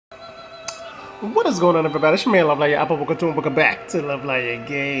What is going on, everybody? It's your man LoveLierGames. Apple welcome back to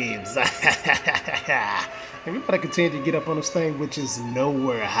LoveLierGames. And we gotta continue to get up on this thing, which is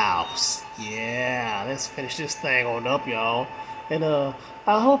Nowhere House. Yeah, let's finish this thing on up, y'all. And I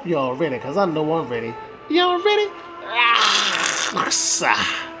hope y'all ready, cause I know I'm ready. Y'all ready?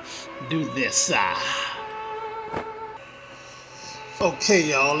 Do this. Okay,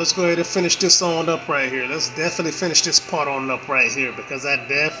 y'all, let's go ahead and finish this on up right here. Let's definitely finish this part on up right here because I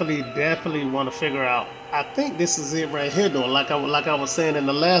definitely want to figure out. I think this is it right here, though. Like I was saying in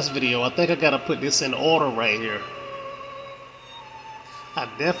the last video, I think I gotta put this in order right here. I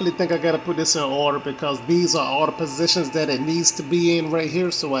definitely think I gotta put this in order because these are all the positions that it needs to be in right here.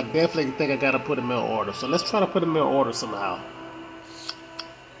 So I definitely think I gotta put them in order. So let's try to put them in order somehow.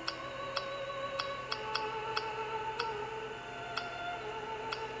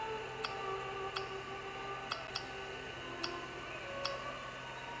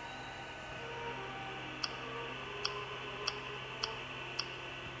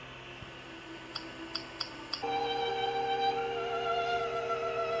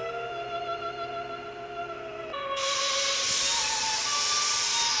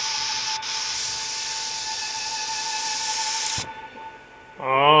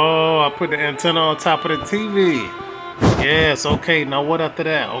 Oh, I put the antenna on top of the TV. Yes, okay, now what after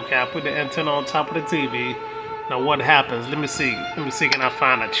that? Okay, I put the antenna on top of the TV. Now what happens? Let me see, can I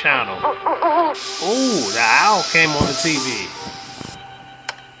find a channel? Oh, the owl came on the TV.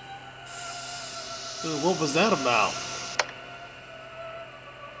 Dude, what was that about?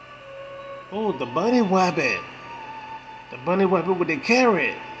 Oh, the bunny rabbit. The bunny rabbit with the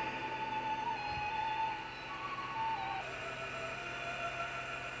carrot.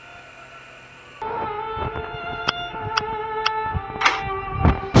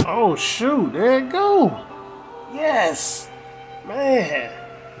 Oh shoot, there it go. Yes. Man,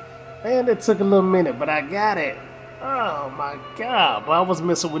 it took a little minute, but I got it. Oh my god, but I was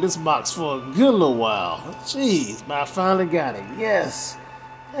messing with this box for a good little while. Jeez, but I finally got it. Yes.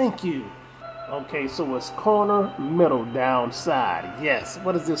 Thank you. Okay, so it's corner, middle, down, side. Yes.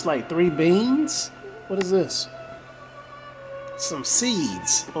 What is this, like 3 beans? What is this? Some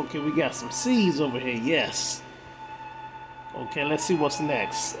seeds. Okay, we got some seeds over here. Yes. Okay, let's see what's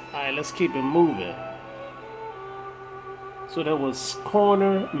next. Alright, let's keep it moving. So that was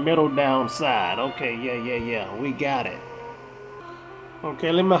corner, middle, down, side. Okay, yeah. We got it.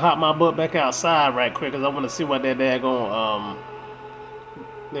 Okay, let me hop my butt back outside right quick because I want to see what that daggone,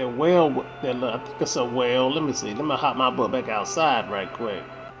 that well, I think it's a well. Let me see. Let me hop my butt back outside right quick.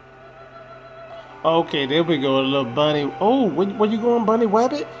 Okay, there we go, a little bunny. Oh, where you going, bunny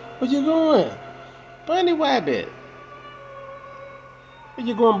rabbit? Where you going? Bunny rabbit. Where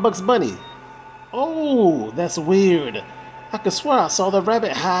you going, Bugs Bunny? Oh, that's weird. I could swear I saw the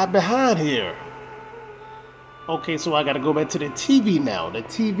rabbit hide behind here. Okay, so I gotta go back to the TV now. The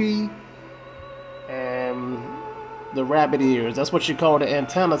TV and the rabbit ears. That's what you call the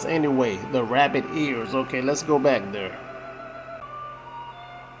antennas anyway. The rabbit ears. Okay, let's go back there.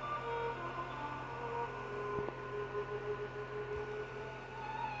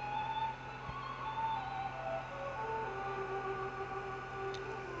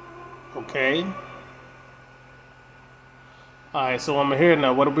 Okay. Alright, so I'm here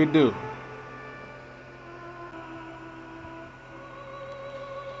now. What do we do?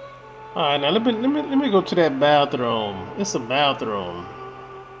 Alright, now let me go to that bathroom. It's a bathroom.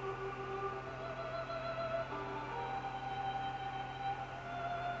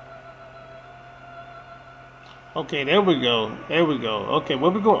 Okay, there we go. Okay,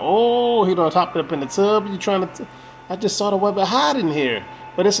 where we going? Oh, he done topped it up in the tub. You trying to? I just saw the rabbit hiding here,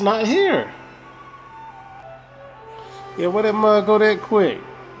 but it's not here. Yeah, where that mug go that quick?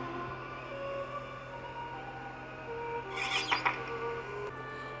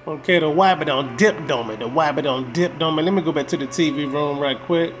 Okay, the rabbit done dipped on me. Let me go back to the TV room right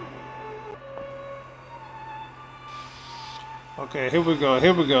quick. Okay, here we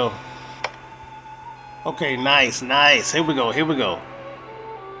go. Okay, nice. Here we go.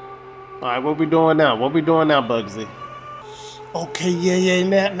 Alright, what we doing now? Bugsy? Okay,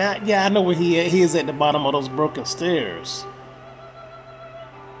 yeah, I know where he is. He is at the bottom of those broken stairs.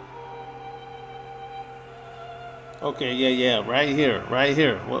 Okay, yeah, right here.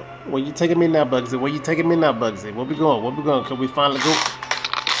 Where you taking me now, Bugsy? Where we going? Can we finally go?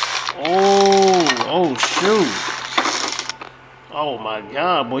 Oh, shoot. Oh my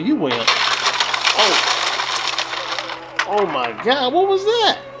god, boy, you went. Oh my god, what was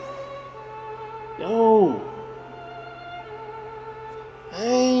that? Yo.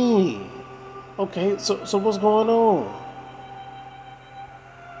 Hey. Okay, so what's going on?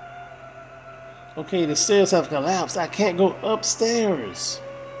 Okay, the stairs have collapsed. I can't go upstairs.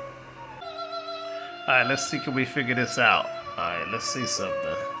 Alright, let's see, can we figure this out? Alright, let's see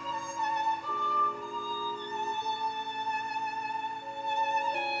something.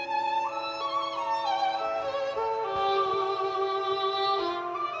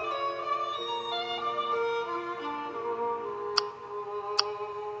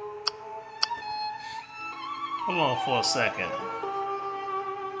 Hold on for a second.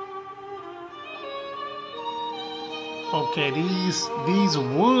 Okay, these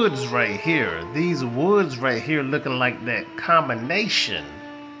woods right here, looking like that combination.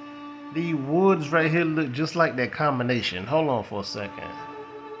 The woods right here look just like that combination. Hold on for a second.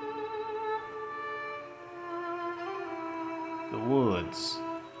 The woods.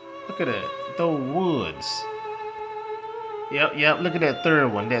 Look at that. Those woods. Yep, look at that third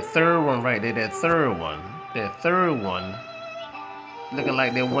one. That third one right there, that third one. That third one. Looking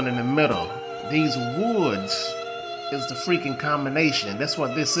like that one in the middle. These woods is the freaking combination. That's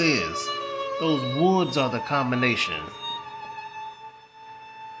what this is. Those woods are the combination.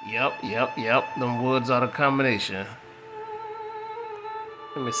 Yep. Them woods are the combination.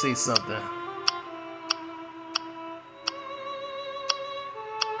 Let me see something.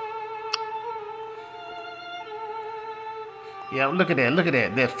 Yeah, look at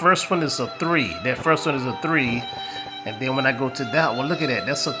that. That first one is a 3. And then when I go to that one, look at that.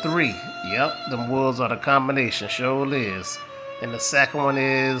 That's a 3. Yep, them woods are the combination. Sure is. And the second one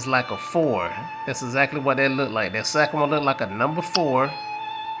is like a 4. That's exactly what that looked like. That second one looked like a number 4.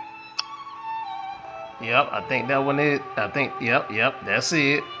 Yep, I think that one is. Yep, that's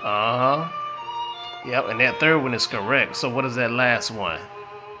it. Yep, and that third one is correct. So what is that last one?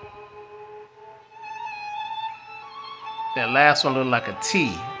 That last one looked like a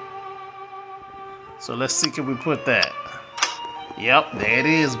T. So let's see, can we put that? Yep, there it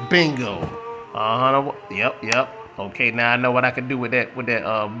is. Bingo. Yep. Okay, now I know what I can do with that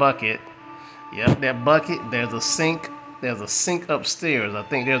bucket. Yep, that bucket. There's a sink. There's a sink upstairs. I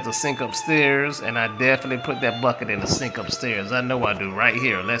think there's a sink upstairs, and I definitely put that bucket in the sink upstairs. I know I do. Right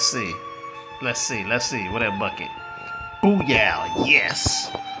here. Let's see. What that bucket? Booyah!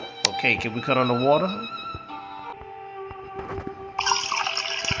 Yes. Okay, can we cut on the water?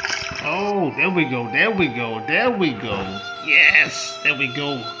 Oh, there we go. Yes, there we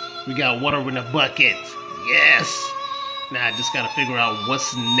go. We got water in the bucket. Yes. Now I just gotta figure out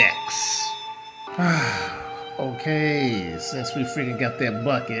what's next. Okay, since we freaking got that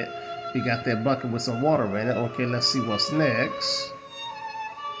bucket, with some water in it. Okay, let's see what's next.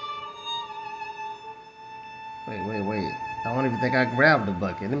 Wait. I don't even think I grabbed the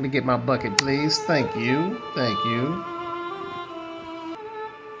bucket. Let me get my bucket, please. Thank you.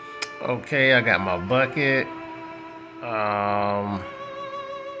 Okay, I got my bucket.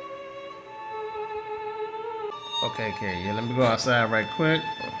 Okay, yeah, let me go outside right quick.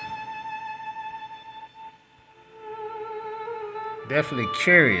 Definitely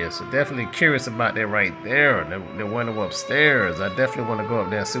curious about that right there. The window upstairs. I definitely want to go up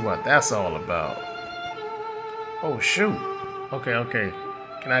there and see what that's all about. Oh, shoot. Okay.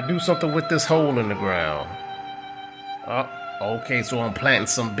 Can I do something with this hole in the ground? Okay, so I'm planting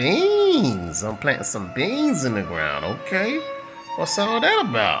some beans. In the ground. Okay. What's all that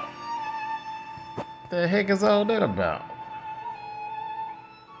about? The heck is all that about?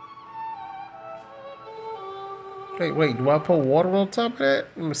 Wait, do I pour water on top of that?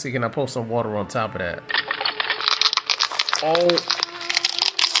 Let me see, can I pour some water on top of that? Oh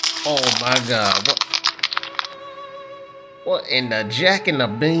my God. What in the jack and the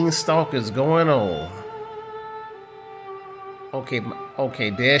beanstalk is going on? Okay,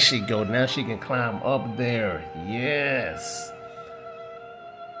 there she go. Now she can climb up there. Yes.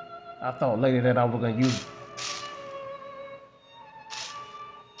 I thought later that I was gonna use.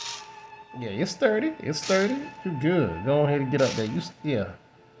 Yeah, it's sturdy. You good. Go ahead and get up there. Yeah.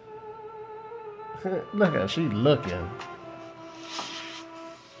 Look at her, she looking.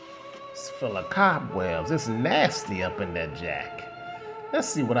 It's full of cobwebs. It's nasty up in that jack. Let's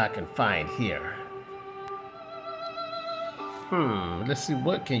see what I can find here. Let's see,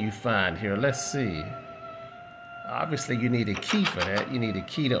 what can you find here? Let's see. Obviously, you need a key for that. You need a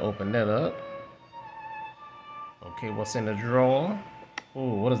key to open that up. Okay, what's in the drawer?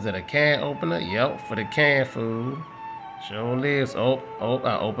 Oh, what is that, a can opener? Yep, for the canned food. Sure is. Oh,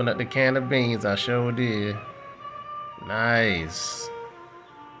 I opened up the can of beans. I sure did. Nice.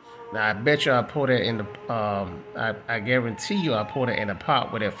 Now, I bet you I pour that in the, I guarantee you I pour that in the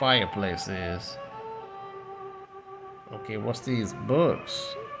pot where that fireplace is. Okay, what's these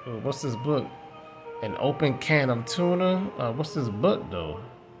books? Ooh, what's this book? An open can of tuna? What's this book, though?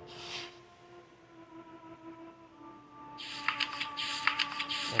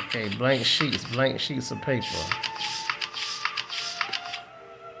 Okay, blank sheets of paper.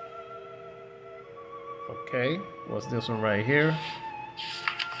 Okay, what's this one right here?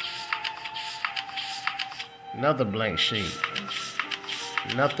 Another blank sheet.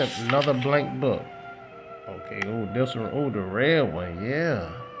 Another blank book. Okay, ooh, this one, ooh, the red one, yeah.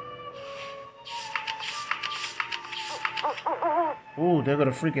 Ooh, there go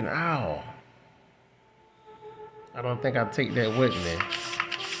the freaking owl. I don't think I'll take that with me.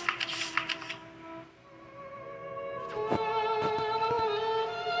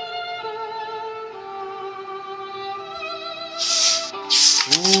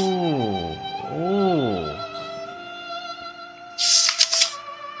 Ooh, ooh.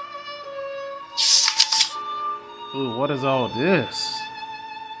 Ooh, what is all this?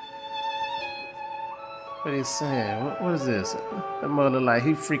 What he's saying? What is this? That mother look like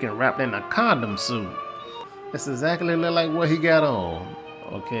he freaking wrapped in a condom suit. That's exactly look like what he got on.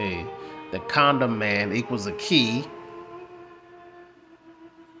 Okay, the condom man equals a key.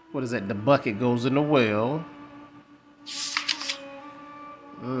 What is that? The bucket goes in the well.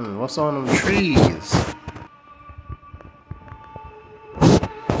 What's on them trees?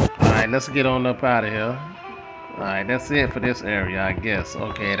 Alright, let's get on up out of here. Alright, that's it for this area, I guess.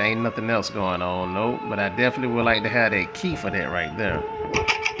 Okay, there ain't nothing else going on, nope. But I definitely would like to have that key for that right there.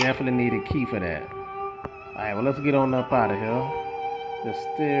 Definitely need a key for that. Alright, well, let's get on up out of here. The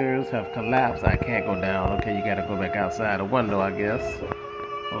stairs have collapsed. I can't go down. Okay, you gotta go back outside the window, I guess.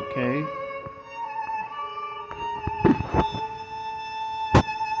 Okay.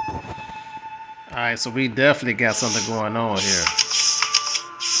 Alright, so we definitely got something going on here.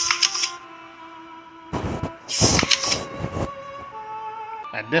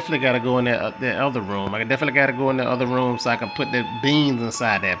 I definitely gotta go in that other room. I definitely gotta go in the other room so I can put the beans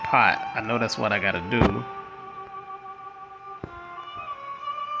inside that pot. I know that's what I gotta do.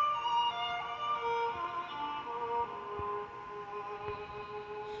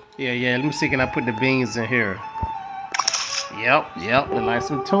 Yeah, let me see, can I put the beans in here? Yep, look like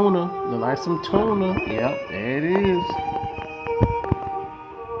some tuna. Yep, there it is.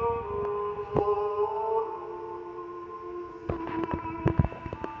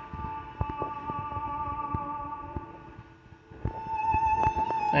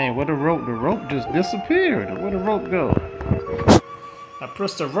 Dang, where the rope? The rope just disappeared. Where'd the rope go? I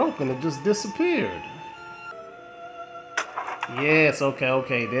pressed the rope and it just disappeared. Yes,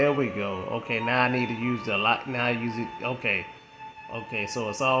 okay, there we go. Okay, now I need to use the light. Now I use it. Okay, so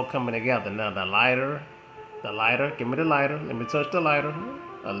it's all coming together. Now the lighter, give me the lighter. Let me touch the lighter.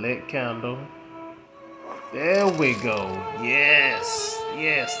 A lit candle. There we go. Yes,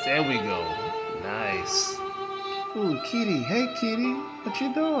 there we go. Nice. Ooh, kitty. Hey, kitty. What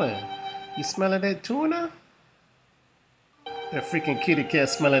you doing? You smelling that tuna? That freaking kitty cat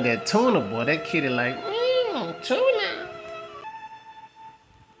smelling that tuna, boy. That kitty like, tuna.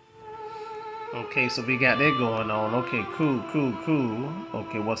 Okay, so we got that going on. Okay, cool.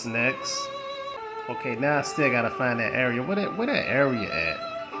 Okay, what's next? Okay, now I still gotta find that area. Where that area at?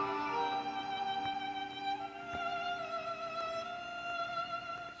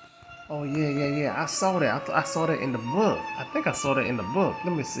 Oh yeah. I saw that. I saw that in the book. I think I saw that in the book.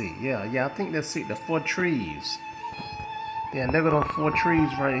 Let me see. Yeah. I think that's it. The 4 trees. Yeah, look at those 4 trees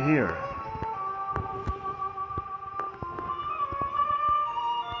right here.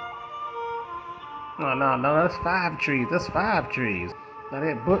 No, that's 5 trees. That's 5 trees. Now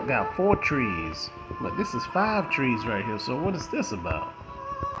that book got 4 trees, but this is 5 trees right here. So what is this about?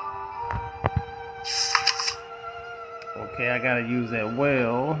 Okay, I gotta use that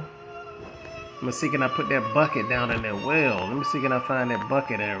well. Let me see, can I put that bucket down in that well? Let me see, can I find that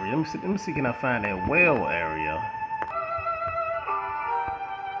bucket area? Let me see, can I find that well area?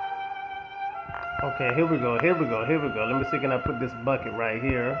 Okay, here we go. Let me see, can I put this bucket right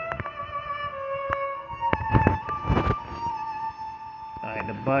here? Alright,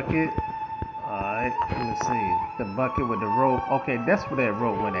 the bucket. Alright, let me see. The bucket with the rope. Okay, that's where that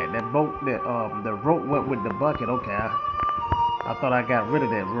rope went at. The rope went with the bucket. Okay, I thought I got rid of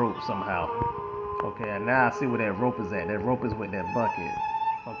that rope somehow. Okay, and now I see where that rope is at. That rope is with that bucket.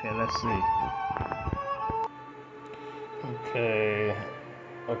 Okay, let's see.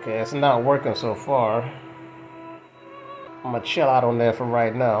 Okay, it's not working so far. I'm gonna chill out on there for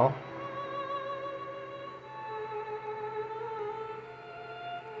right now.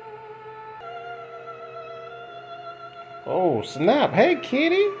 Oh, snap. Hey,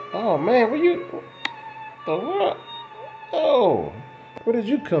 kitty. Oh, man, where you... The what? Oh, where did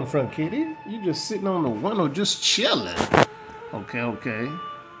you come from, kitty? You just sitting on the window just chilling. Okay.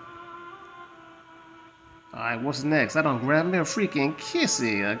 Alright, what's next? I done grab me a freaking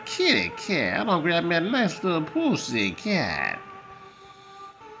kissy, a kitty cat. I done grab me a nice little pussy cat.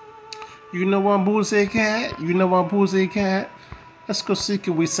 You know one pussy cat? You know one pussy cat? Let's go see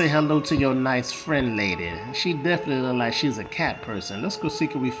can we say hello to your nice friend lady. She definitely look like she's a cat person. Let's go see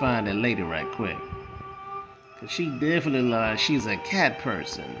can we find that lady right quick. Cause she definitely look like she's a cat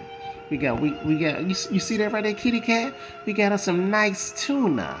person. We got you see that right there, kitty cat? We got us some nice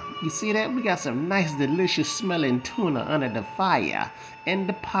tuna. You see that? We got some nice delicious smelling tuna under the fire in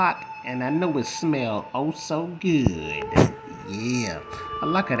the pot, and I know it smells oh so good. Yeah. I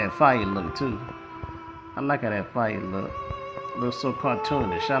like how that fire look too. I like how that fire look. Looks so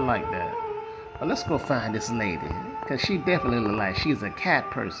cartoonish. I like that. But let's go find this lady. Cause she definitely look like she's a cat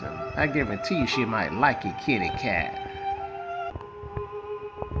person. I guarantee you she might like your kitty cat.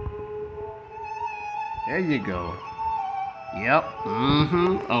 There you go. Yep.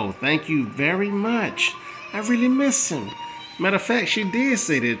 Oh, thank you very much. I really miss him. Matter of fact, she did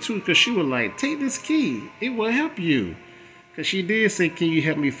say that too, because she was like, take this key. It will help you. Because she did say, can you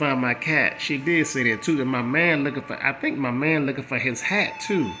help me find my cat? She did say that too. And my man looking for, I think my man looking for his hat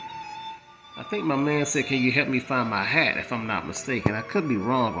too. I think my man said, can you help me find my hat, if I'm not mistaken. I could be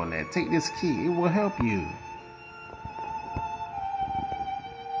wrong on that. Take this key. It will help you.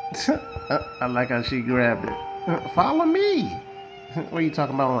 I like how she grabbed it. Follow me. What are you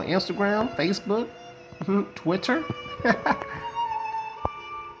talking about on Instagram, Facebook, Twitter,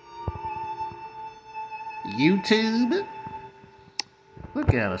 YouTube?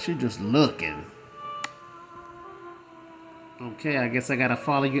 Look at her. She just looking. Okay, I guess I gotta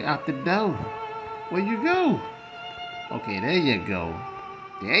follow you out the door. Where you go? Okay, there you go.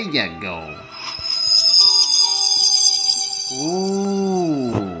 There you go.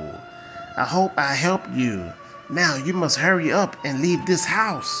 Ooh. I hope I helped you. Now you must hurry up and leave this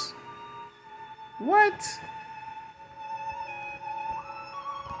house. What?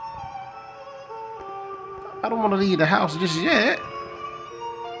 I don't want to leave the house just yet.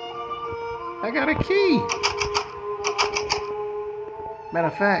 I got a key. Matter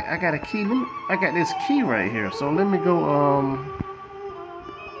of fact, I got a key. I got this key right here. So let me go,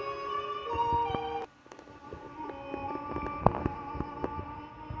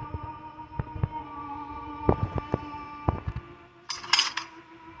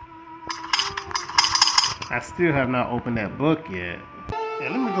 I still have not opened that book yet. Yeah,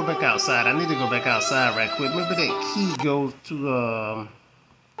 let me go back outside. I need to go back outside right quick. Maybe that key goes to,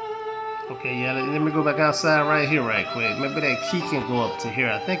 okay, yeah, let me go back outside right here right quick. Maybe that key can go up to here.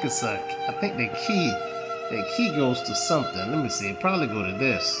 I think that key goes to something. Let me see. It probably go to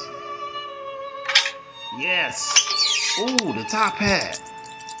this. Yes. Ooh, the top hat.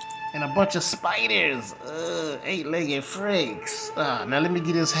 And a bunch of spiders. 8-legged freaks. Now let me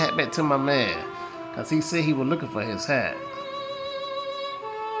get this hat back to my man. Cause he said he was looking for his hat.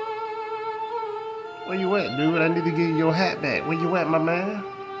 Where you at, dude? I need to get your hat back. Where you at, my man?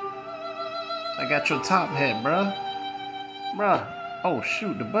 I got your top hat, bruh. Bruh. Oh,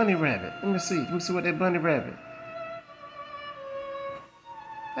 shoot, the bunny rabbit. Let me see what that bunny rabbit.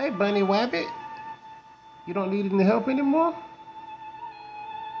 Hey, bunny rabbit. You don't need any help anymore?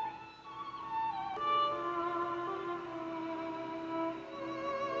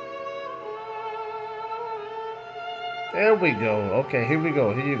 There we go. Okay, here we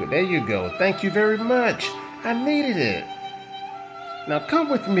go. Here you go. There you go. Thank you very much. I needed it. Now come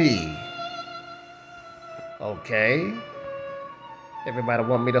with me. Okay. Everybody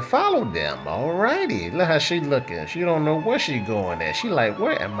want me to follow them. Alrighty. Look how she looking. She don't know where she going at. She like,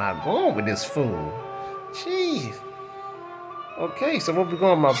 where am I going with this fool? Jeez. Okay, so what we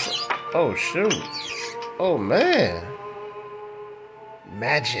going my... Oh, shoot. Oh, man.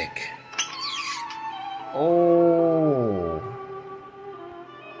 Magic. Oh.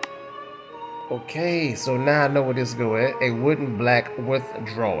 Okay, so now I know where this go at. A wooden block with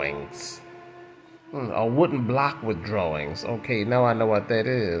drawings. A wooden block with drawings. Okay, now I know what that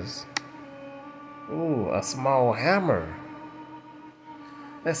is. Ooh, a small hammer.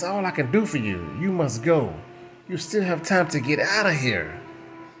 That's all I can do for you. You must go. You still have time to get out of here.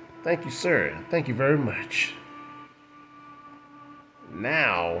 Thank you, sir. Thank you very much.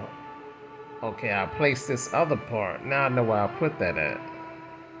 Now, okay, I placed this other part. Now I know where I put that at.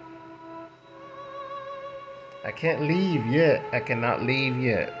 I can't leave yet. I cannot leave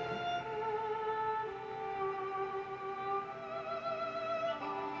yet.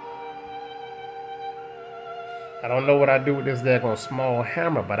 I don't know what I do with this daggone small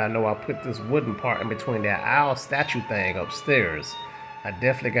hammer, but I know I put this wooden part in between that owl statue thing upstairs. I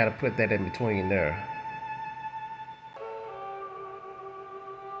definitely got to put that in between there.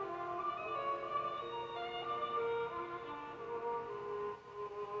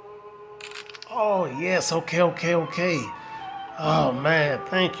 Oh, yes. Okay. Oh, man.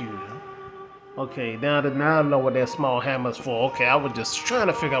 Thank you. Okay, now I know what that small hammer's for. Okay, I was just trying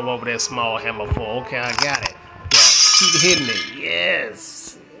to figure out what that small hammer for. Okay, I got it. Yeah, keep hitting it.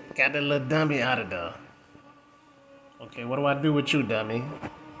 Yes. Got that little dummy out of there. Okay, what do I do with you, dummy?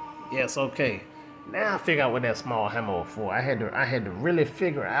 Yes, okay. Now I figure out what that small hammer was for. I had to really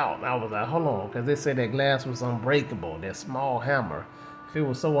figure out. I was like, hold on, because they said that glass was unbreakable. That small hammer. If it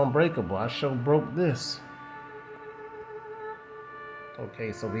was so unbreakable, I sure broke this.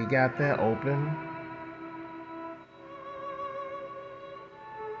 Okay, so we got that open.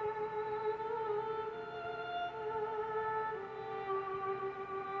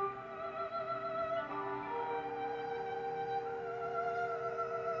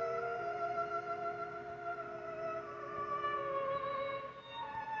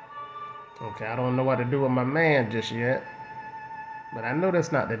 Okay, I don't know what to do with my man just yet. But I know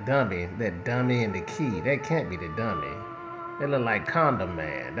that's not the dummy. That dummy and the key. That can't be the dummy. They look like Condom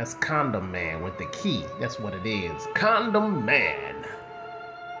Man. That's Condom Man with the key. That's what it is. Condom Man.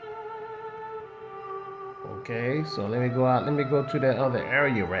 Okay, so let me go out. Let me go to that other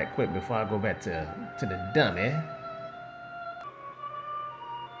area right quick before I go back to the dummy.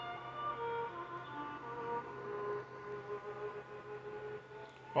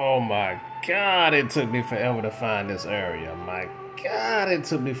 Oh my God, it took me forever to find this area. My God, it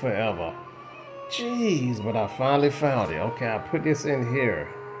took me forever. Jeez, but I finally found it. Okay, I put this in here.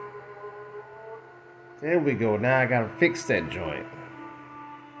 There we go. Now I gotta fix that joint.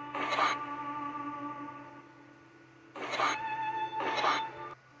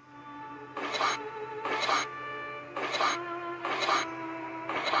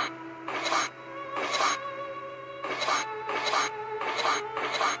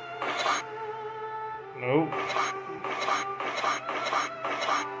 Nope.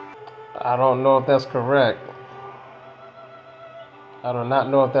 I don't know if that's correct. I do not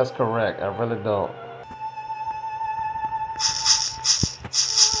know if that's correct. I really don't.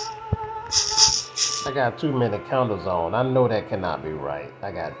 I got too many candles on. I know that cannot be right.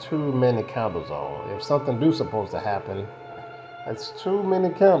 I got too many candles on. If something do supposed to happen, that's too many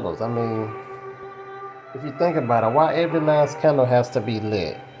candles. I mean, if you think about it, why every last candle has to be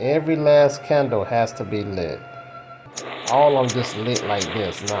lit? Every last candle has to be lit. All of them just lit like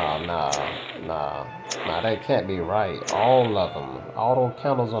this. Nah, that can't be right. All of them. All those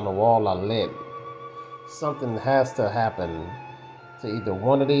candles on the wall are lit. Something has to happen to either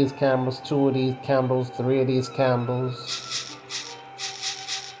one of these candles, two of these candles, three of these candles.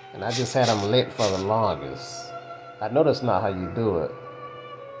 And I just had them lit for the longest. I know that's not how you do it.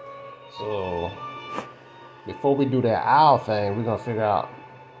 So, before we do that owl thing, we're going to figure out.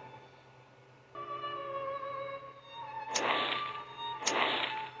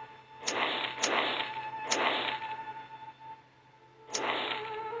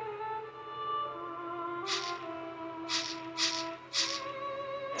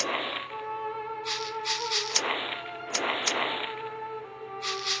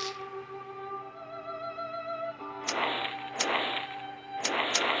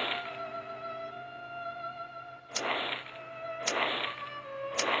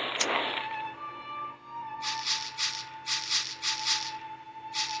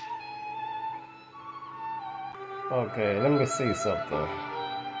 Okay, let me see something.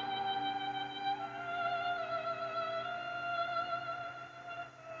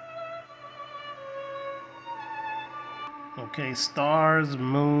 Okay, stars,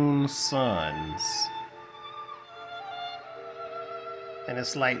 moon, suns. And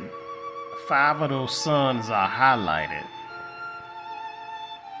it's like 5 of those suns are highlighted.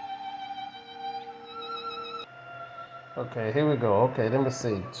 Okay, here we go. Okay, let me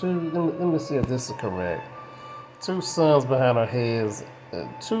see. Let me see if this is correct. 2 suns behind her heads,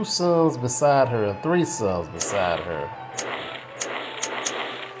 2 suns beside her, and 3 suns beside her.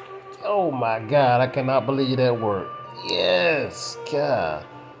 Oh my God, I cannot believe that worked. Yes, God.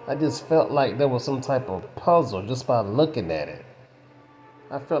 I just felt like there was some type of puzzle just by looking at it.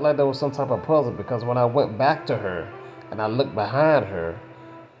 I felt like there was some type of puzzle because when I went back to her and I looked behind her,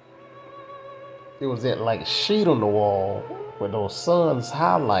 it was that like sheet on the wall with those suns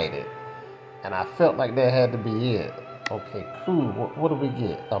highlighted. And I felt like that had to be it. Okay, cool. What do we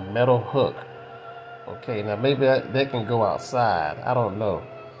get? A metal hook. Okay, now maybe that can go outside. I don't know.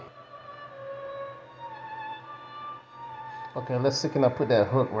 Okay, let's see. Can I put that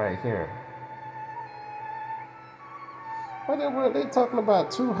hook right here? What were they talking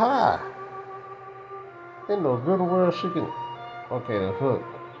about? Too high. In the good world, she can. Okay, the hook.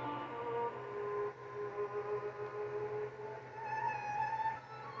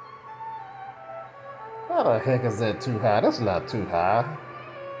 How the heck is that too high? That's not too high.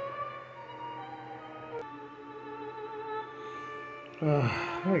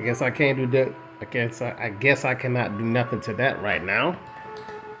 I guess I can't do that. I guess I cannot do nothing to that right now.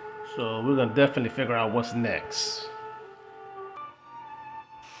 So we're gonna definitely figure out what's next.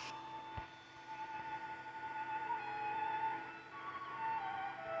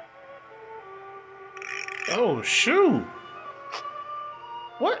 Oh shoot!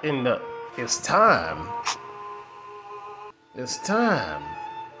 What in the? It's time. It's time.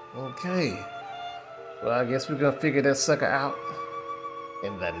 Okay. Well, I guess we're gonna figure that sucker out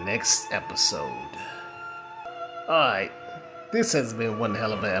in the next episode. Alright. This has been one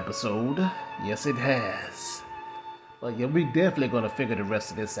hell of an episode. Yes, it has. Well, yeah, we definitely gonna figure the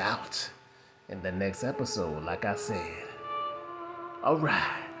rest of this out in the next episode, like I said.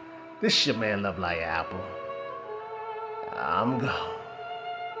 Alright. This is your man, LoveLier Apple. I'm gone.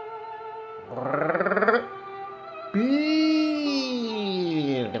 Peace.